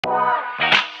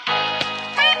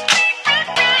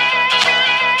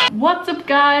What's up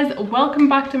guys, welcome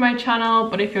back to my channel.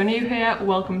 But if you're new here,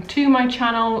 welcome to my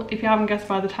channel. If you haven't guessed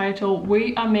by the title,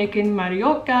 we are making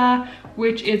Mallorca,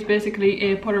 which is basically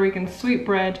a Puerto Rican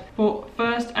sweetbread. But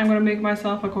first I'm going to make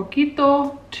myself a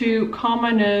coquito to calm my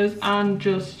nerves and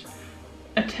just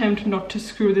attempt not to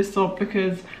screw this up,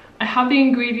 because I have the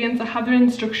ingredients, I have the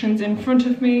instructions in front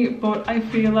of me, but I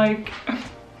feel like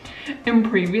in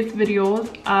previous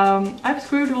videos I've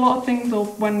screwed a lot of things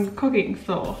up when cooking,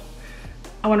 so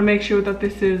I want to make sure that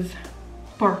this is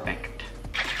perfect.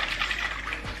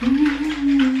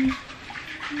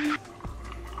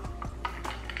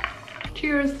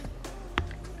 Cheers.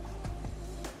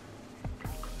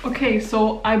 Okay,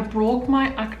 so I broke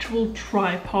my actual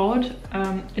tripod.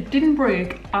 It didn't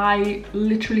break, I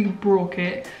literally broke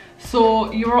it.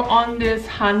 So you're on this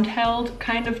handheld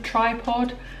kind of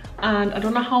tripod, and I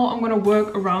don't know how I'm going to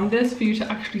work around this for you to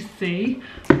actually see,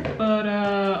 but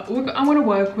I'm going to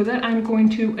work with it. I'm going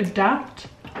to adapt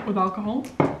with alcohol.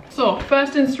 So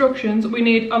first instructions, we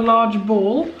need a large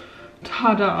bowl.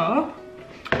 Ta-da!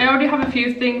 I already have a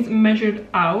few things measured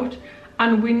out,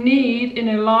 and we need, in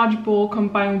a large bowl,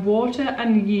 combine water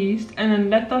and yeast and then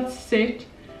let that sit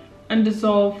and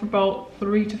dissolve for about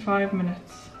 3 to 5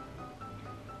 minutes.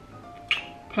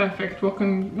 Perfect. What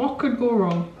could go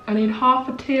wrong? I need half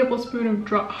a tablespoon of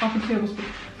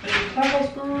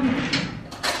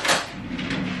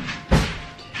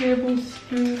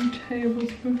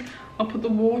tablespoon. I'll put the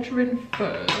water in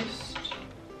first.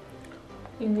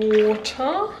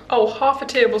 Water. Oh, half a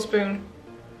tablespoon.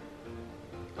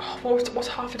 Oh, what's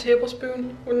half a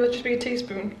tablespoon? Wouldn't that just be a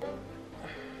teaspoon?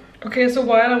 Okay, so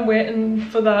while I'm waiting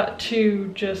for that to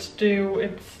just do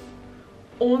its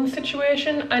own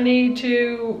situation, I need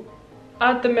to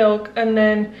add the milk, and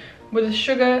then with the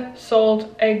sugar,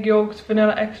 salt, egg yolks,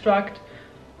 vanilla extract,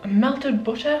 melted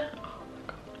butter. Oh my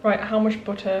god. Right, how much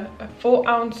butter? 4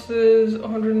 ounces,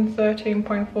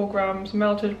 113.4 grams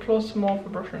melted, plus more for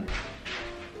brushing.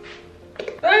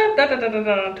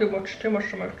 Too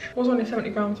much. It was only 70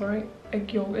 grams, alright?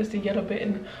 Egg yolk is the yellow bit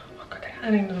in. Oh god,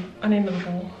 I need another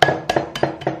bowl.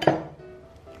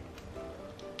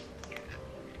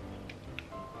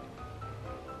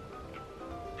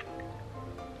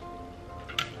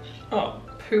 Oh,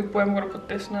 poop, where am I gonna put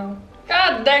this now?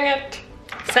 God dang it!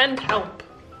 Send help!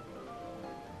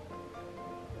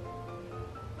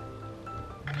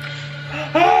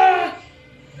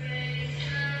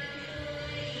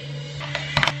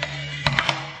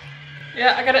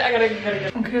 Yeah, I got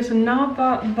it. Okay, so now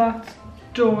that that's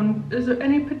done, is there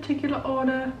any particular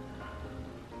order?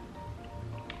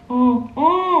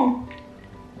 Oh!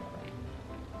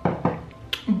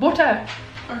 Butter!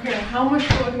 Okay, how much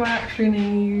butter do I actually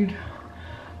need?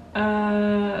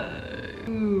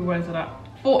 Where's it at?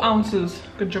 4 ounces.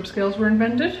 Good job, scales were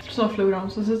invented. It's not fluid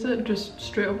ounces, is it? Just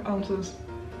straight up ounces.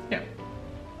 Yeah.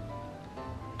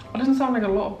 That doesn't sound like a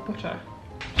lot of butter.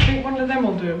 I think one of them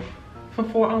will do for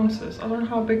 4 ounces. I don't know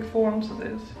how big 4 ounces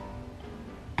is.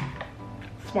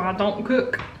 That's why I don't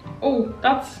cook. Oh,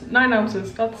 that's 9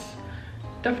 ounces. That's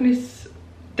definitely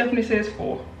says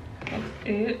 4. That's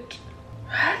 8.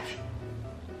 What?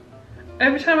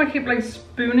 Every time I keep like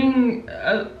spooning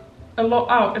a lot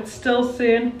out, it's still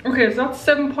saying, okay, so that's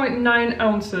 7.9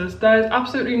 ounces. There's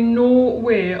absolutely no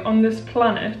way on this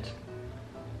planet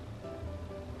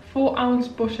 4 ounce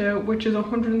butter, which is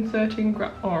 113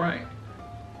 grams. All right.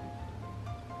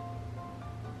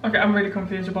 Okay, I'm really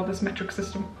confused about this metric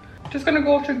system. Just gonna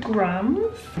go to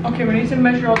grams. Okay, we need to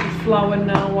measure out the flour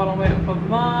now while I'm waiting for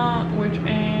that, which is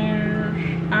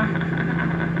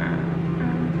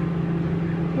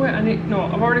wait,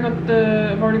 I've already got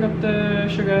the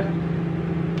sugar.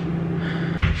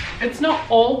 It's not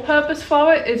all-purpose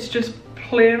flour, it's just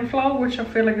plain flour, which I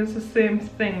feel like is the same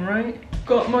thing, right?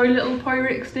 Got my little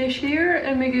Pyrex dish here,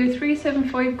 and we go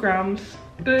 375 grams.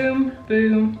 Boom,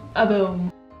 boom, a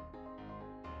boom.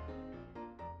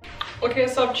 Okay,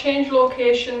 so I've changed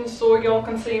locations so y'all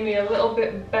can see me a little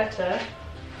bit better.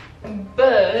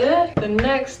 But the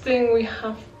next thing we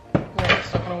have, wait,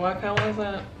 it's not gonna work out, is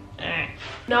it?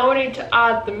 Now we need to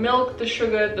add the milk, the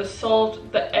sugar, the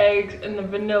salt, the eggs, and the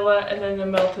vanilla, and then the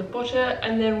melted butter,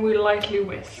 and then we lightly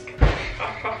whisk.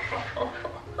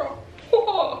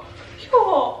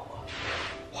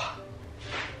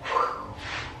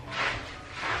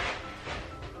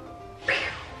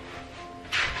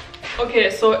 Okay,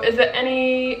 so is there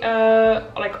any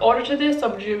like order to this,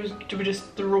 or do we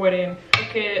just throw it in?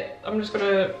 Okay, I'm just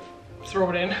gonna throw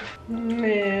it in.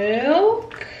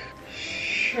 Milk,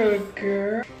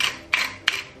 sugar,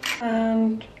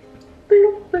 and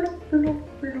bloop, bloop, bloop,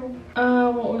 bloop.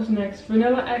 What was next?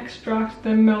 Vanilla extract,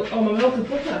 then melted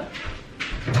butter.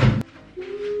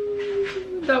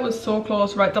 That was so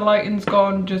close. Right, the lighting's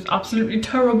gone just absolutely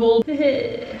terrible.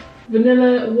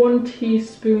 Vanilla, 1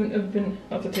 teaspoon of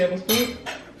that's a tablespoon.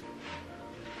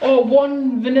 Or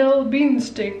 1 vanilla bean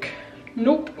stick.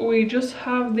 Nope, we just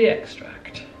have the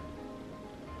extract.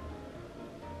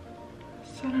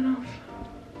 Is that enough?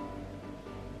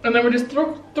 And then we just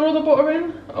throw the butter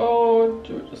in, or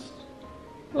do we just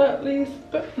let these?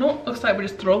 No, looks like we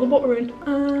just throw the butter in.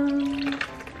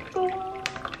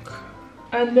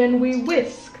 And then we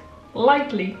whisk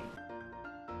lightly.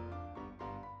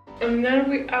 And then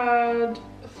we add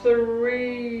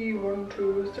 3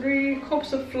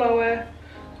 cups of flour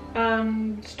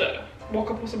and stir. What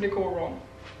could possibly go wrong?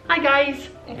 Hi guys!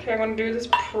 Okay, I'm gonna do this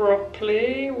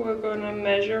properly. We're gonna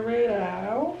measure it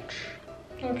out.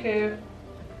 Okay.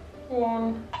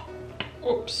 1.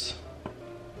 Oops.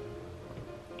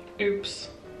 Oops.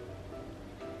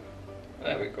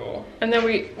 There we go. And then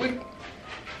we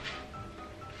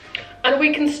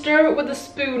can stir it with a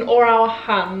spoon or our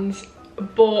hands,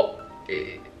 but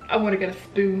I want to get a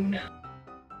spoon.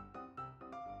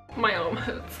 My arm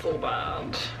hurts so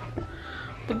bad.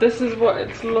 But this is what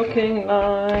it's looking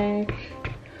like.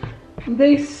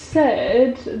 They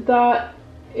said that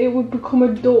it would become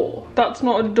a dough. That's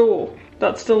not a dough.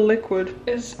 That's still liquid.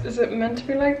 Is it meant to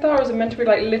be like that, or is it meant to be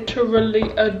like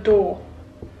literally a dough?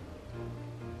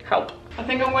 Help. I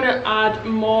think I'm gonna add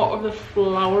more of the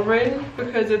flour in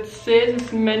because it says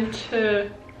it's meant to.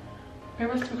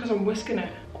 Maybe it's because I'm whisking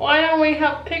it. Why don't we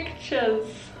have pictures?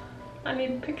 I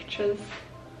need pictures.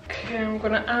 Okay, I'm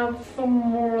gonna add some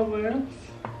more of this.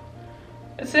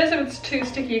 It says if it's too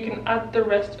sticky, you can add the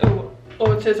rest.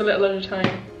 Oh, it says a little at a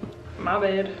time. My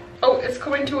bad. Oh, it's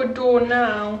coming to a dough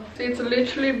now. See, it's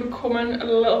literally becoming a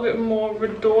little bit more of a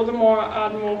dough the more I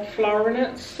add more flour in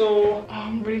it. So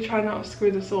I'm really trying not to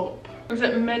screw this up. Is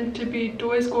it meant to be,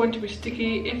 dough is going to be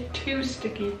sticky if too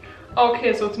sticky?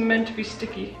 Okay, so it's meant to be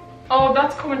sticky. Oh,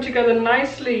 that's coming together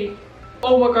nicely.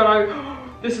 Oh my god,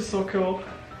 this is so cool.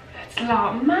 It's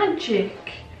like magic.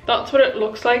 That's what it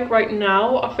looks like right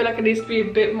now. I feel like it needs to be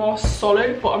a bit more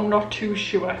solid, but I'm not too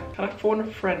sure. Can I phone a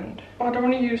friend? Oh, I don't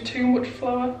want to use too much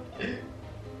flour.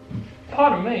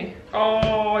 Pardon me.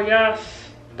 Oh yes,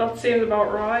 that seems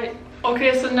about right.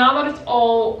 Okay, so now that it's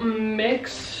all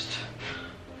mixed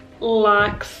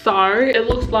like so, it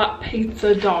looks like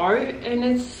pizza dough, and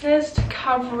it says to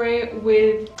cover it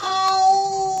with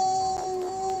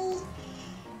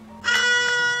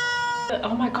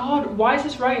oh my god, why is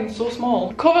this writing so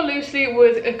small? Cover loosely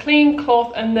with a clean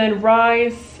cloth and then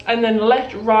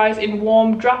let rise in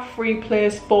warm draft-free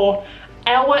place for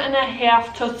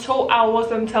 1.5 to 2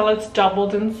 hours until it's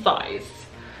doubled in size.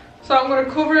 So I'm going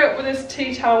to cover it with this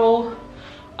tea towel,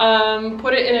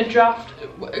 put it in a draft.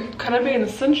 Can I be in the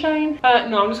sunshine?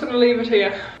 No, I'm just going to leave it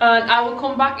here and I will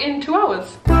come back in 2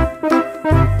 hours.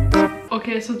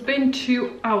 Okay, so it's been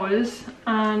 2 hours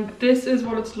and this is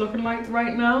what it's looking like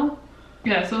right now.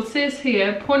 Yeah, so it says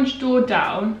here, punch dough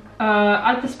down.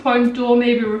 At this point, dough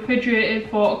may be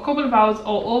refrigerated for a couple of hours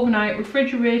or overnight.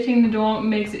 Refrigerating the dough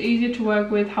makes it easier to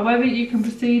work with. However, you can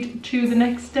proceed to the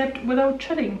next step without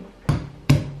chilling.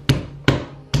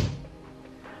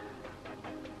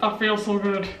 That feels so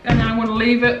good. And I'm going to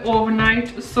leave it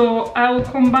overnight. So I will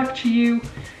come back to you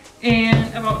in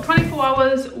about 24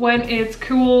 hours when it's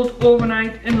cooled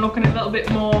overnight and looking a little bit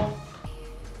more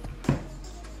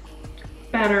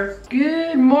better.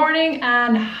 Good morning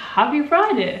and happy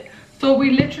Friday. So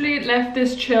we literally left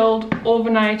this chilled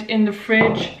overnight in the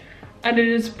fridge and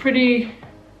it's pretty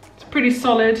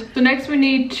solid. So next we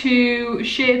need to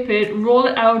shape it, roll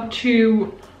it out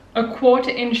to 1/4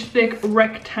 inch thick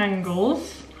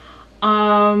rectangles,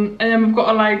 and then we've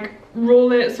got to like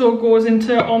roll it so it goes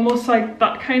into almost like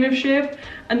that kind of shape,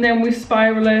 and then we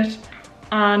spiral it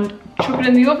and chuck it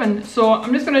in the oven. So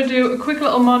I'm just going to do a quick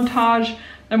little montage.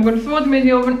 I'm going to throw them in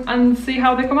the oven and see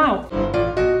how they come out.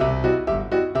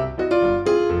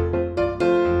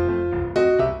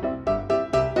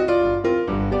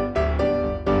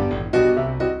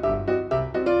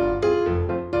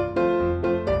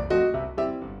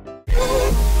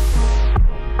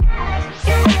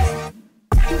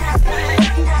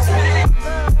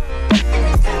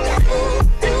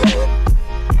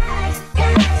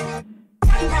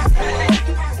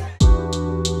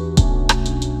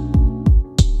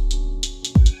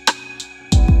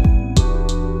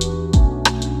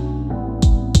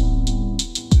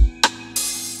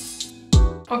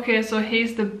 Okay, so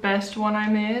here's the best one I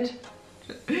made.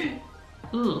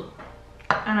 Ugh.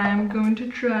 And I am going to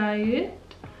try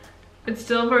it. It's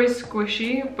still very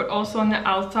squishy, but also on the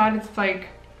outside it's like,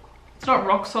 it's not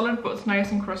rock solid, but it's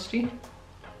nice and crusty.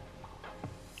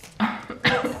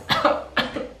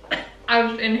 I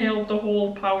just inhaled the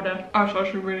whole powder. That's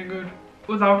actually really good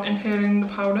without inhaling the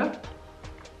powder.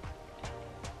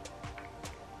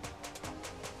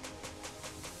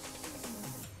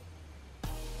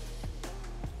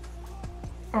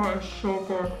 Oh, it's so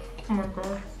good. Oh my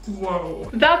god. Whoa.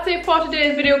 That's it for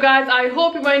today's video, guys. I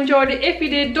hope you enjoyed it. If you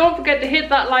did, don't forget to hit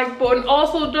that like button.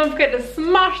 Also, don't forget to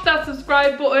smash that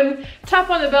subscribe button. Tap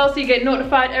on the bell so you get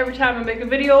notified every time I make a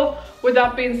video. With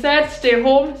that being said, stay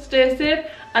home, stay safe,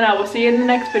 and I will see you in the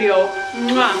next video.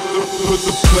 Mwah.